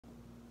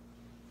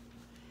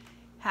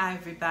Hi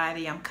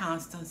everybody, I'm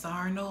Constance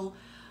Arnold,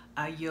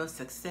 your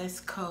success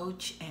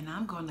coach, and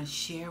I'm going to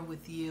share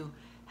with you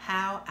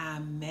how I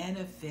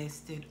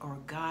manifested or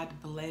God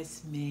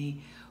blessed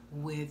me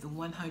with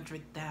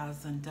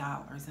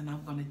 $100,000, and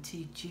I'm going to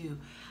teach you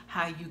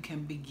how you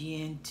can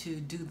begin to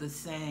do the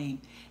same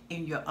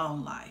in your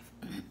own life.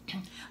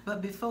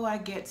 But before I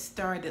get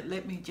started,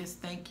 let me just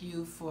thank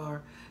you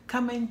for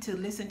coming to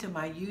listen to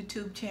my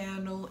YouTube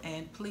channel,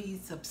 and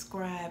please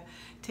subscribe.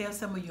 Tell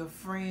some of your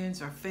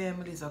friends or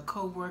families or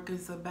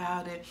co-workers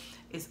about it.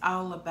 It's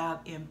all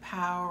about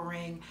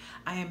empowering.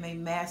 I am a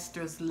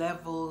master's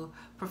level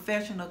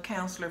professional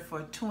counselor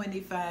for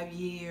 25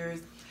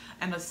 years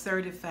and a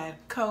certified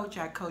coach.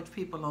 I coach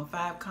people on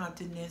 5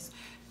 continents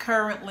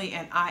currently,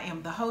 and I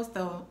am the host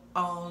of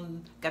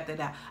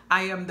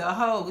I am the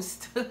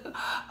host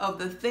of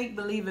the Think,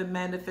 Believe, and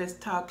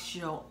Manifest talk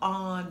show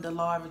on the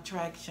Law of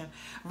Attraction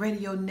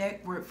radio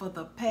network for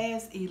the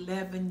past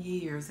 11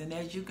 years. And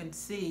as you can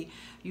see,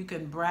 you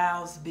can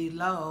browse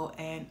below,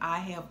 and I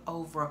have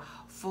over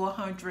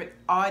 400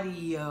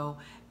 audio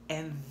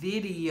and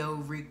video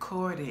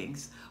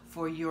recordings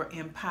for your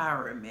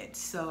empowerment.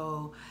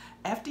 So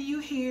after you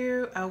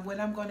hear what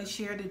I'm going to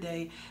share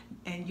today,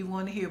 and you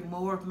want to hear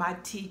more of my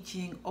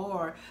teaching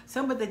or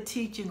some of the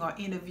teaching or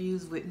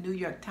interviews with New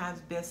York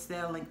Times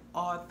best-selling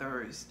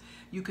authors,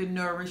 you can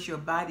nourish your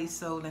body,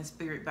 soul, and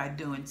spirit by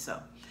doing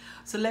so.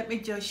 So let me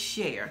just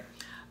share.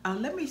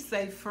 Let me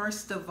say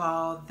first of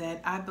all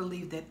that I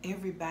believe that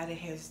everybody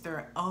has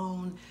their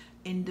own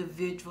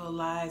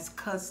individualized,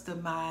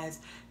 customized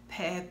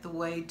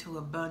pathway to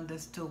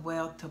abundance, to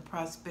wealth, to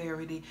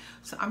prosperity.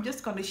 So I'm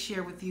just going to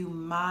share with you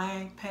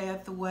my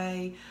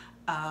pathway.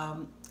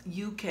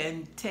 You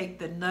can take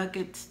the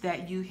nuggets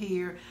that you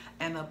hear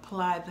and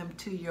apply them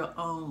to your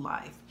own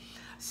life.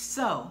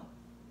 So,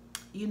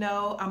 you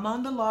know, I'm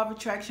on the Law of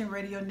Attraction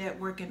radio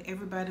network, and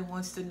everybody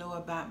wants to know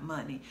about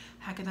money.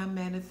 How can I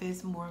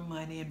manifest more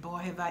money? And boy,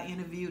 have I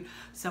interviewed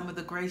some of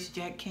the greats: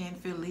 Jack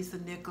Canfield, Lisa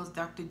Nichols,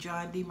 Dr.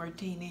 John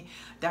DeMartini,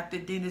 Dr.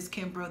 Dennis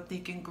Kimbrough,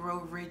 Think and Grow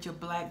Rich, A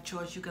Black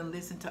Choice. You can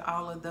listen to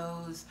all of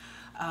those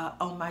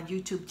on my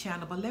YouTube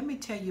channel. But let me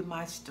tell you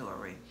my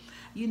story.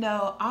 You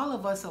know, all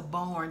of us are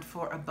born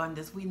for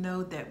abundance. We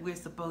know that we're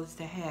supposed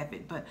to have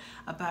it. But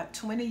about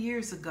 20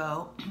 years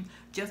ago,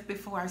 just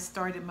before I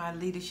started my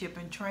leadership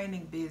and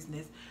training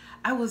business,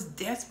 I was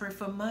desperate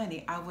for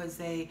money. I was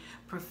a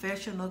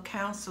professional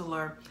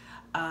counselor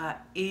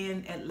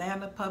in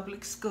Atlanta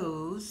public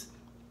schools,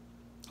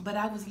 but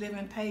I was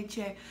living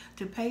paycheck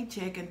to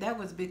paycheck, and that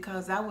was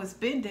because I was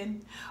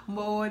spending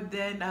more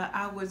than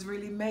I was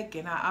really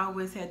making. I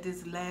always had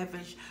this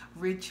lavish,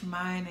 rich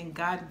mind, and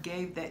God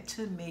gave that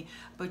to me,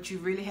 but you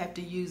really have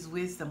to use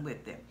wisdom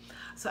with it.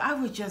 So I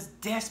was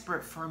just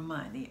desperate for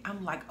money.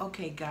 I'm like,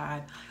 okay,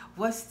 God,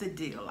 what's the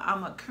deal?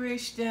 I'm a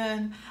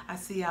Christian. I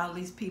see all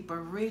these people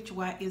rich.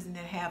 Why isn't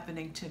it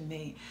happening to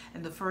me?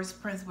 And the first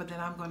principle that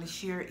I'm going to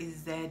share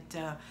is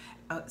that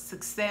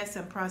success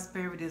and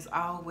prosperity is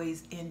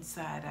always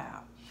inside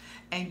out,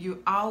 and you're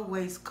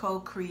always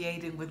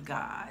co-creating with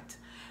God.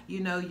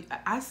 You know,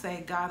 I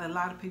say God, a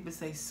lot of people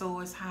say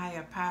source,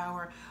 higher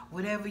power,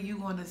 whatever you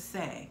want to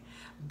say,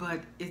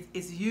 but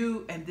it's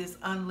you and this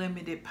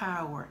unlimited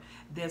power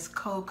that's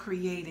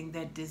co-creating,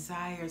 that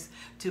desires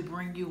to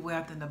bring you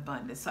wealth and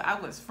abundance. So I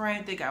was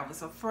frantic, I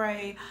was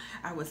afraid,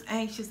 I was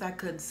anxious, I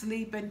couldn't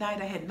sleep at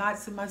night, I had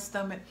knots in my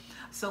stomach.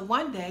 So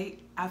one day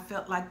I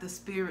felt like the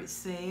Spirit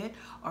said,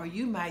 or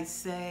you might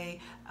say,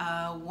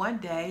 one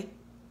day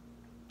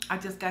I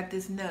just got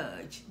this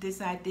nudge,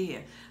 this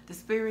idea. The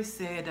Spirit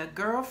said,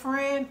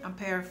 girlfriend, I'm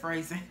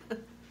paraphrasing,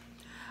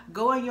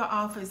 go in your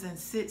office and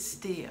sit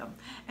still.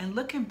 And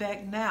looking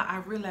back now, I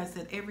realized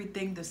that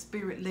everything the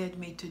Spirit led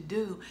me to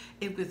do,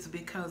 it was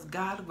because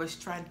God was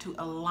trying to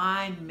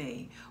align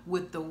me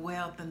with the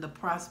wealth and the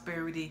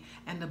prosperity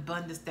and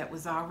abundance that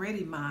was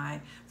already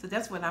mine. So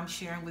that's what I'm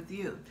sharing with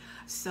you.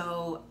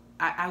 So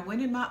I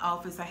went in my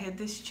office. I had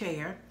this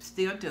chair,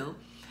 still do,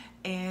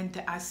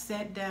 and I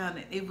sat down,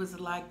 and it was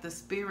like the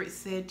Spirit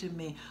said to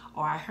me,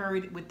 or I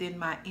heard it within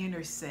my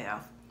inner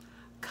self,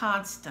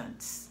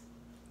 Constance,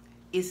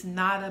 it's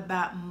not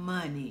about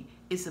money,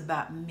 it's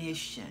about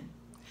mission.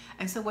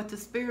 And so what the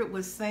Spirit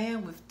was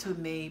saying to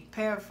me,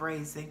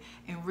 paraphrasing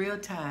in real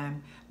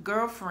time,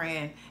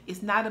 girlfriend,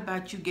 it's not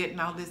about you getting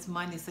all this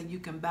money so you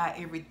can buy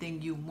everything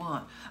you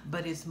want,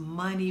 but it's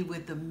money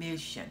with a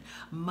mission,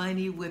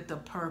 money with a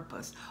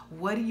purpose.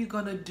 What are you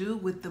going to do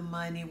with the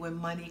money when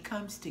money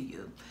comes to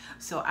you?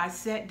 So I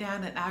sat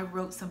down and I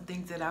wrote some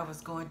things that I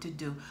was going to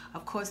do.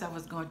 Of course, I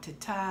was going to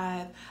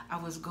tithe. I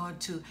was going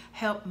to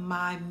help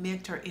my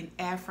mentor in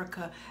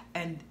Africa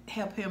and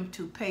help him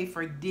to pay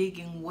for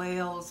digging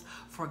wells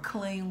for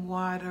clean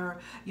water.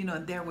 You know,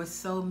 there were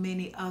so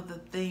many other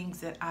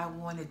things that I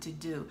wanted to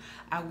do.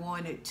 I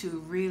wanted to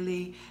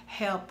really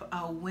help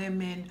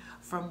women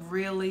from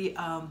really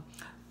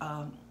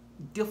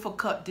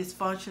difficult,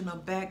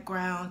 dysfunctional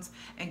backgrounds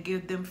and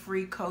give them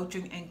free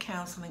coaching and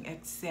counseling,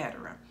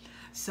 etc.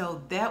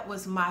 So that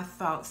was my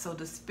thought. So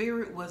the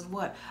Spirit was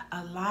what?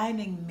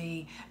 Aligning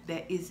me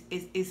that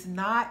it's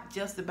not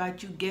just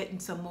about you getting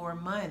some more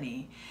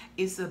money.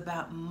 It's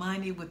about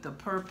money with the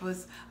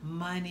purpose,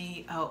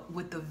 money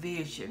with the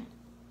vision.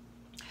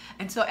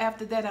 And so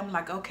after that, I'm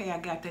like, okay, I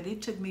got that.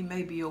 It took me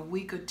maybe a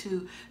week or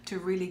two to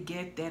really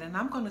get that. And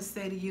I'm going to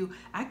say to you,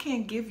 I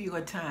can't give you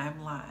a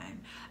timeline.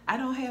 I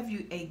don't have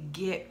you a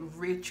get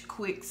rich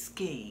quick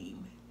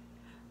scheme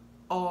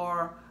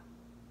or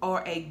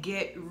a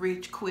get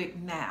rich quick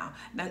now.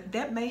 Now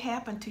that may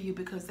happen to you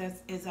because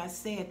that's, as I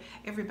said,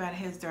 everybody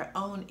has their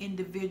own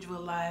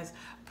individualized,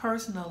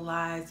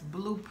 personalized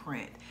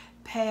blueprint,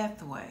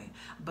 pathway.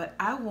 But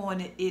I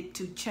wanted it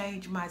to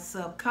change my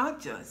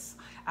subconscious.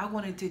 I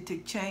wanted it to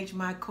change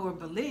my core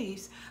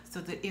beliefs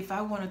so that if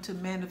I wanted to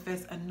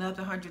manifest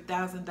another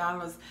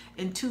 $100,000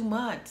 in 2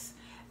 months,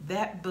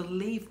 that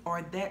belief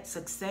or that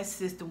success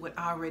system would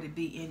already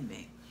be in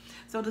me.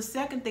 So the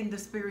second thing the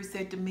Spirit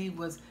said to me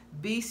was,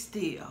 be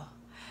still.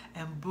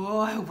 And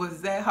boy,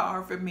 was that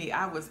hard for me.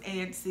 I was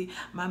antsy.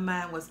 My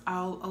mind was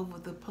all over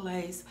the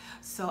place.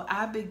 So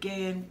I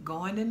began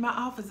going in my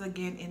office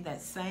again in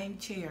that same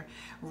chair,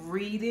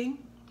 reading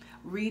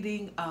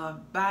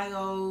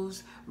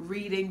bios,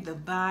 reading the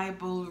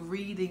Bible,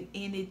 reading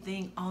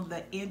anything on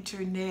the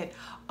internet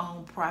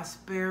on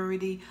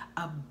prosperity,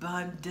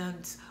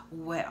 abundance,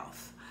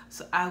 wealth.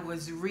 So I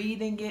was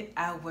reading it,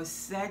 I was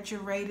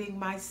saturating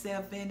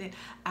myself in it,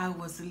 I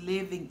was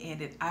living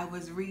in it, I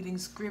was reading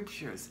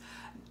scriptures.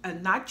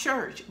 Not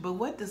church, but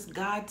what does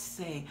God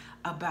say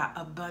about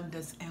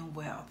abundance and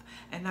wealth?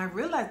 And I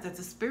realized that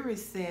the Spirit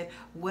said,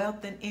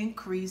 wealth and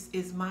increase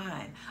is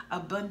mine.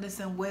 Abundance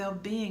and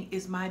well-being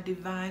is my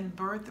divine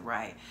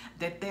birthright.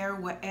 That there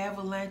were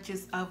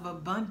avalanches of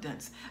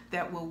abundance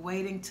that were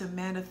waiting to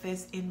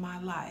manifest in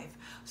my life.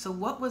 So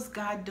what was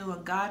God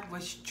doing? God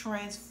was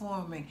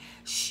transforming,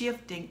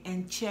 shifting,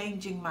 and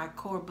changing my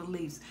core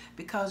beliefs.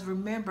 Because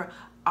remember,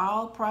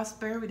 all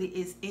prosperity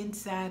is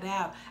inside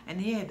out,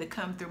 and He had to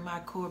come through my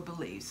core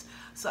beliefs.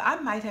 So I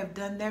might have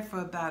done that for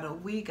about a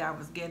week. I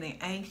was getting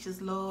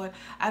anxious, Lord.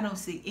 I don't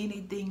see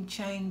anything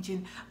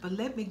changing. But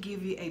let me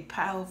give you a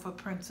powerful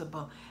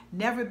principle.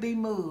 Never be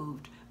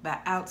moved by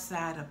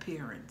outside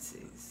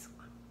appearances.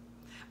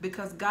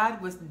 Because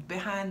God was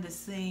behind the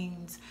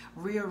scenes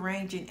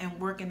rearranging and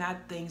working out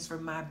things for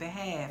my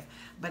behalf.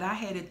 But I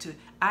had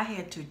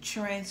to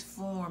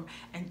transform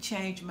and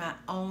change my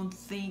own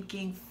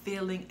thinking,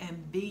 feeling,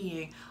 and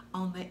being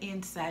on the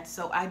inside.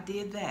 So I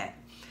did that.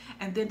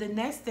 And then the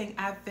next thing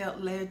I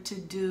felt led to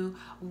do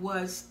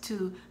was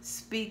to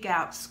speak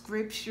out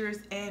scriptures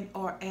and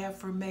or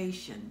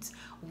affirmations.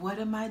 What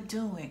am I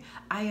doing?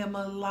 I am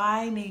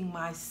aligning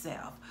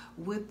myself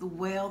with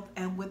wealth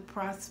and with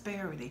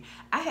prosperity.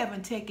 I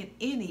haven't taken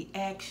any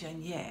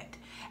action yet.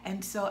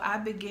 And so I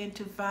began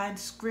to find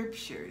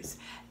scriptures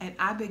and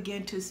I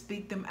began to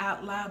speak them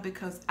out loud,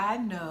 because I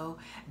know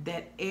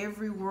that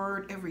every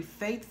word, every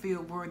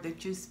faith-filled word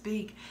that you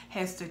speak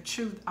has the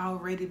truth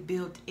already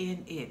built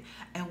in it.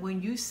 And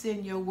when you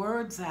send your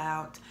words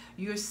out,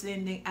 you're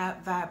sending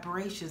out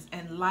vibrations,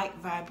 and like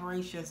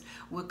vibrations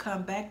will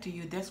come back to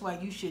you. That's why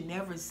you should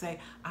never say,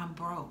 I'm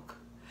broke.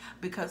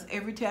 Because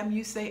every time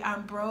you say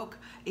I'm broke,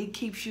 it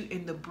keeps you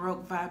in the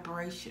broke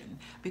vibration,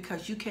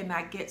 because you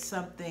cannot get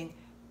something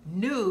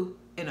new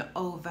in an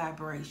old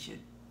vibration.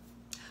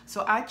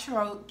 So I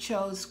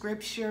chose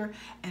scripture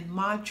and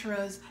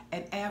mantras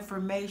and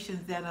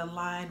affirmations that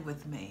aligned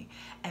with me.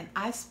 And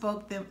I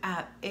spoke them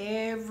out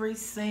every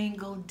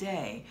single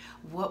day.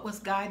 What was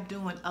God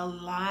doing?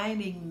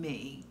 Aligning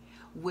me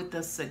with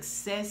the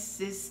success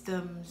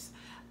systems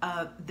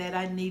that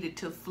I needed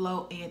to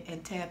flow in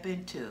and tap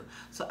into.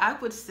 So I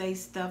would say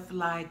stuff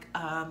like,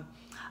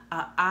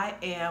 I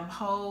am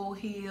whole,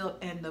 healed,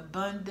 and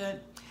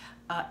abundant.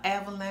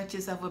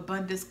 Avalanches of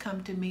abundance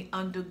come to me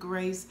under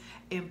grace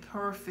in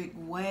perfect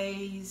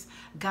ways.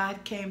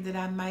 God came that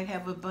I might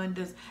have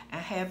abundance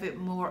and have it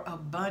more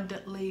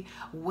abundantly.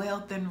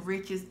 Wealth and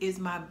riches is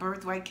my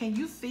birthright. Can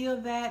you feel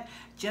that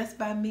just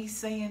by me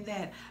saying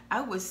that?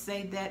 I would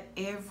say that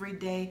every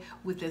day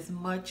with as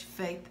much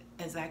faith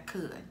as I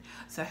could.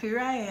 So here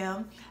I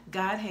am.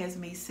 God has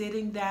me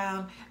sitting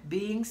down,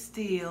 being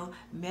still,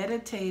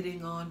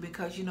 meditating on,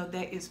 because you know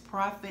there is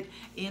profit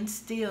in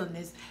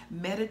stillness,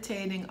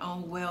 meditating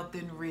on wealth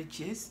and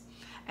riches.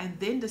 And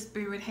then the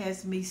Spirit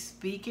has me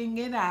speaking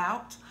it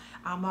out.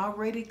 I'm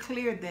already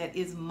clear that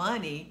it's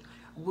money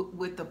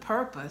with the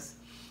purpose.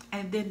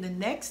 And then the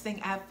next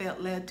thing I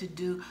felt led to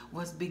do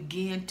was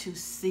begin to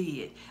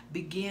see it,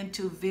 begin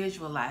to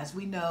visualize.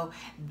 We know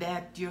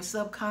that your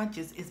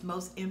subconscious is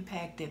most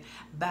impacted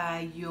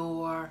by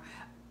your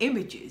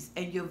images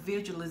and your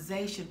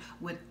visualization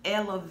with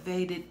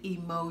elevated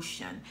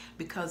emotion,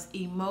 because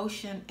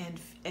emotion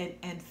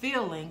and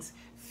feelings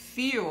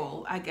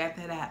fuel, I got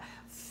that out,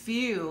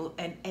 fuel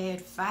and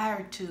add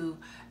fire to,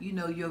 you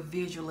know, your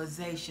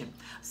visualization.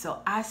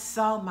 So I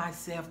saw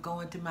myself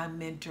going to my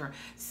mentor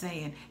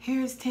saying,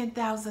 here's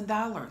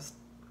 $10,000.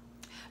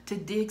 to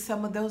dig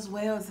some of those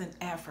wells in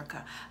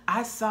Africa.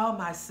 I saw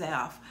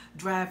myself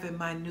driving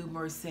my new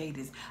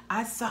Mercedes.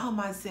 I saw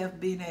myself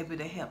being able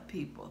to help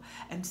people.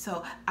 And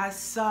so I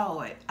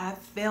saw it. I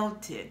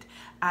felt it.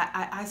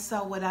 I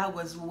saw what I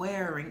was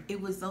wearing. It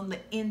was on the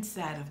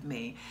inside of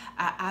me.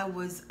 I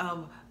was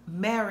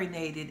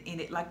marinated in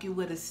it like you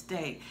would a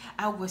steak.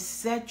 I was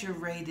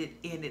saturated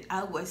in it.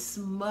 I was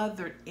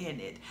smothered in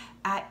it.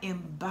 I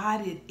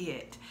embodied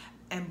it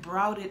and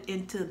brought it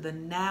into the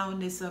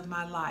nowness of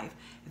my life.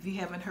 If you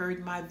haven't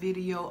heard my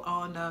video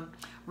on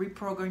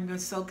reprogramming your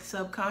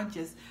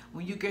subconscious,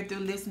 when you get through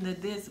listening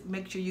to this,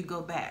 make sure you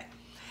go back.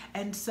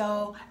 And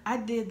so I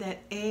did that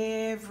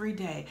every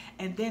day.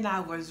 And then I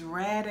was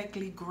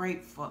radically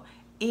grateful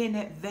in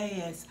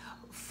advance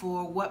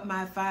for what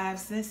my five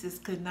senses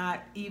could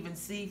not even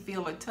see,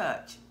 feel, or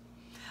touch.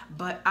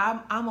 But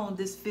I'm on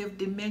this fifth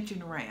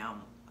dimension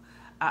realm.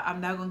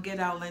 I'm not going to get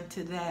all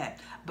into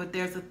that. But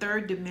there's a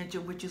third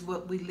dimension, which is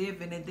what we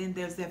live in. And then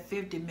there's that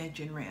fifth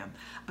dimension realm.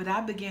 But I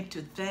began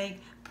to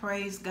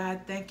praise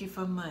God, thank you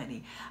for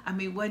money. I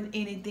mean, wasn't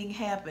anything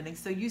happening.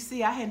 So you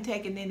see, I hadn't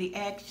taken any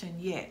action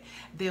yet.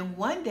 Then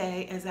one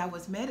day, as I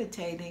was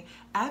meditating,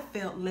 I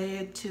felt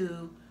led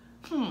to,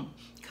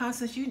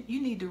 Constance, you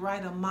need to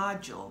write a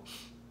module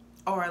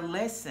or a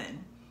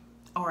lesson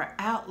or an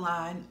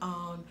outline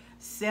on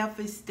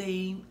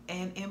self-esteem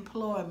and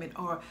employment,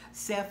 or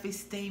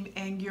self-esteem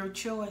and your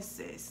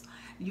choices.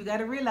 You got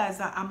to realize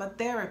I'm a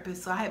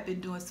therapist, so I had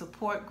been doing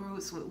support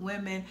groups with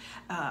women,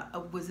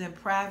 was in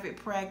private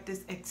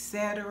practice,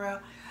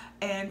 etc.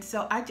 And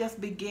so I just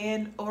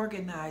began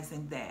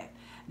organizing that,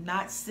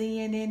 not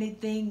seeing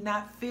anything,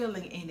 not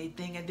feeling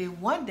anything. And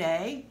then one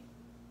day,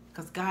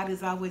 because God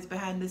is always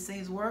behind the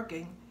scenes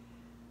working,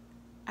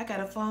 I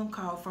got a phone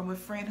call from a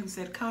friend who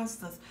said,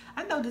 Constance,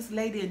 I know this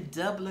lady in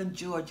Dublin,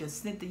 Georgia,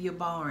 Cynthia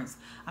Barnes.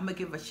 I'm going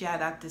to give a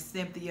shout out to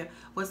Cynthia.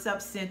 What's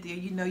up, Cynthia?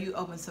 You know you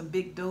opened some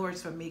big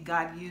doors for me.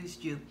 God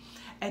used you.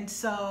 And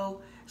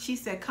so she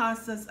said,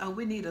 Constance,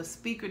 we need a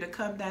speaker to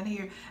come down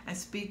here and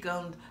speak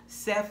on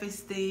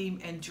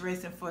self-esteem and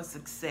dressing for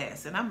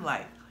success. And I'm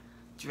like,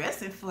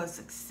 dressing for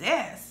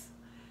success?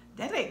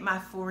 That ain't my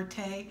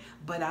forte,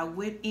 but I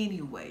went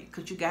anyway.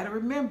 Because you got to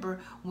remember,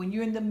 when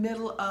you're in the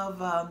middle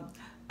of a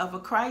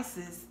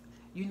crisis,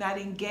 you're not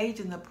engaged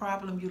in the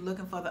problem, you're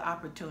looking for the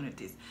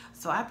opportunities.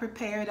 So I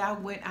prepared, I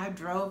went, I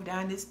drove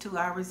down this 2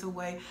 hours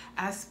away,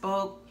 I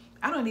spoke.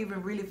 I don't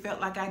even really felt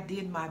like I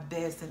did my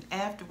best. And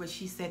afterwards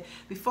she said,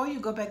 before you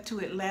go back to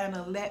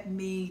Atlanta, let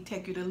me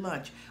take you to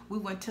lunch. We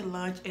went to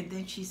lunch, and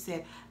then she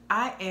said,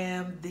 I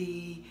am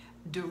the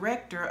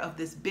director of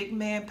this big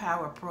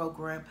manpower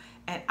program,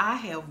 and I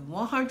have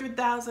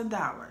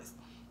 $100,000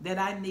 that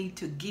I need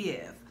to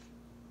give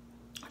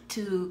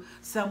to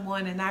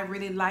someone, and I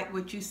really like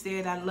what you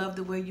said. I love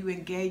the way you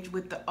engage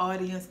with the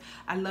audience.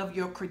 I love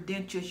your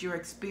credentials, your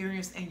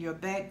experience, and your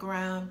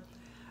background.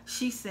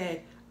 She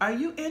said, are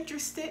you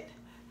interested?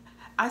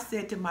 I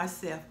said to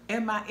myself,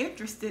 am I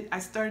interested? I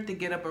started to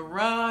get up and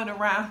run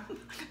around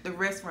the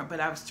restaurant,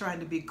 but I was trying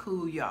to be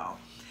cool, y'all.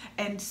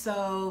 And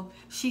so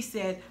she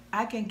said,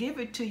 I can give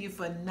it to you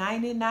for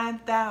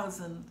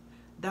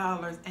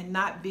 $99,000 and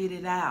not bid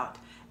it out.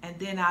 And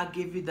then I'll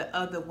give you the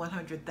other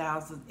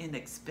 $100,000 in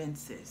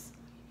expenses.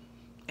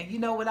 And you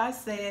know what I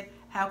said?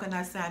 How can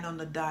I sign on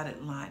the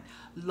dotted line?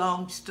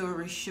 Long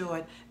story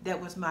short, that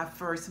was my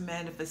first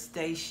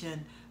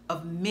manifestation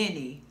of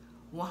many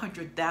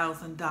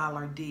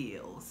 $100,000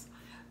 deals.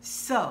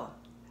 So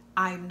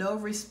I'm no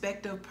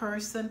respecter of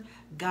person.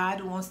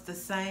 God wants the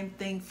same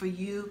thing for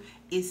you.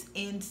 It's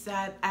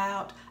inside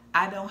out.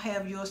 I don't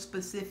have your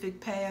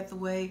specific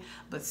pathway,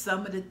 but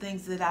some of the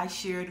things that I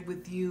shared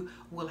with you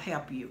will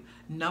help you.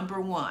 Number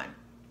one,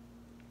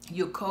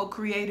 you're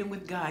co-creating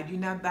with God. You're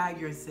not by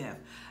yourself.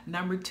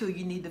 Number two,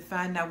 you need to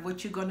find out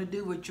what you're going to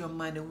do with your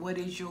money. What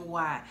is your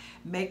why?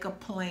 Make a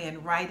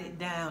plan. Write it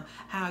down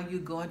how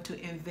you're going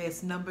to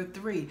invest. Number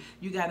three,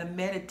 you got to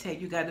meditate.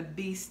 You got to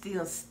be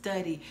still,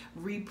 study,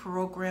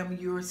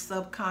 reprogram your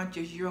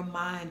subconscious, your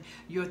mind,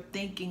 your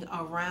thinking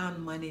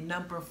around money.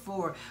 Number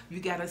four, you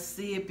got to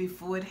see it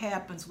before it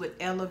happens with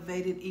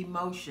elevated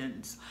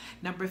emotions.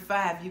 Number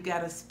five, you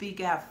got to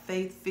speak out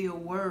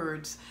faith-filled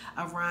words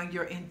around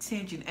your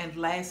intention. And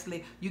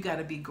lastly, you got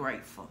to be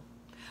grateful.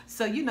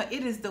 So, you know,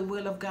 it is the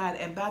will of God,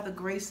 and by the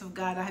grace of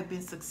God, I have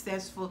been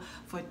successful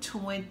for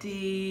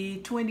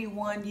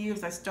 21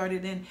 years. I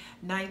started in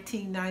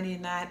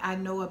 1999. I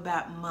know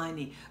about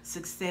money,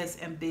 success,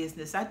 and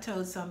business. I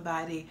told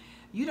somebody,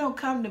 you don't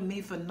come to me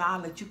for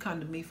knowledge, you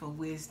come to me for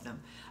wisdom.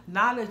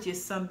 Knowledge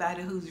is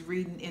somebody who's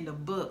reading in a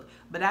book,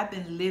 but I've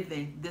been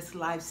living this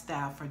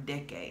lifestyle for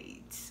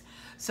decades.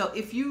 So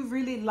if you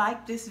really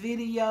like this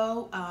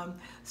video,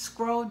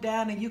 scroll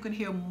down and you can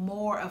hear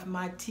more of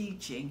my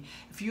teaching.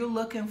 If you're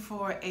looking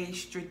for a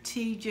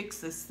strategic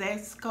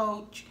success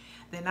coach,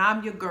 then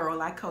I'm your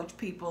girl. I coach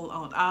people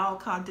on all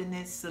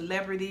continents,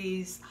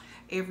 celebrities,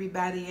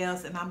 everybody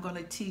else, and I'm going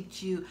to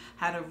teach you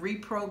how to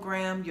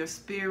reprogram your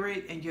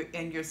spirit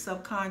and your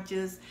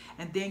subconscious,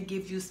 and then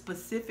give you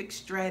specific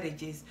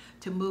strategies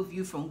to move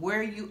you from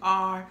where you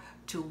are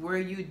to where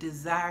you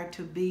desire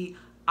to be.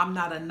 I'm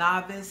not a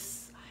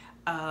novice.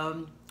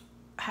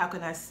 How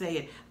can I say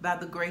it? By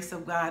the grace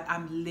of God,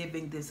 I'm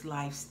living this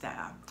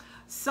lifestyle.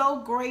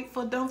 So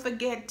grateful. Don't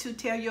forget to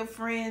tell your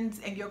friends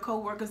and your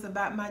co-workers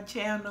about my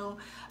channel.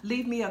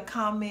 Leave me a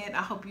comment.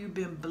 I hope you've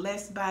been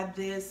blessed by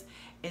this.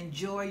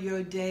 Enjoy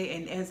your day.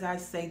 And as I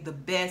say, the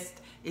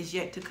best is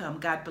yet to come.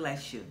 God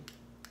bless you.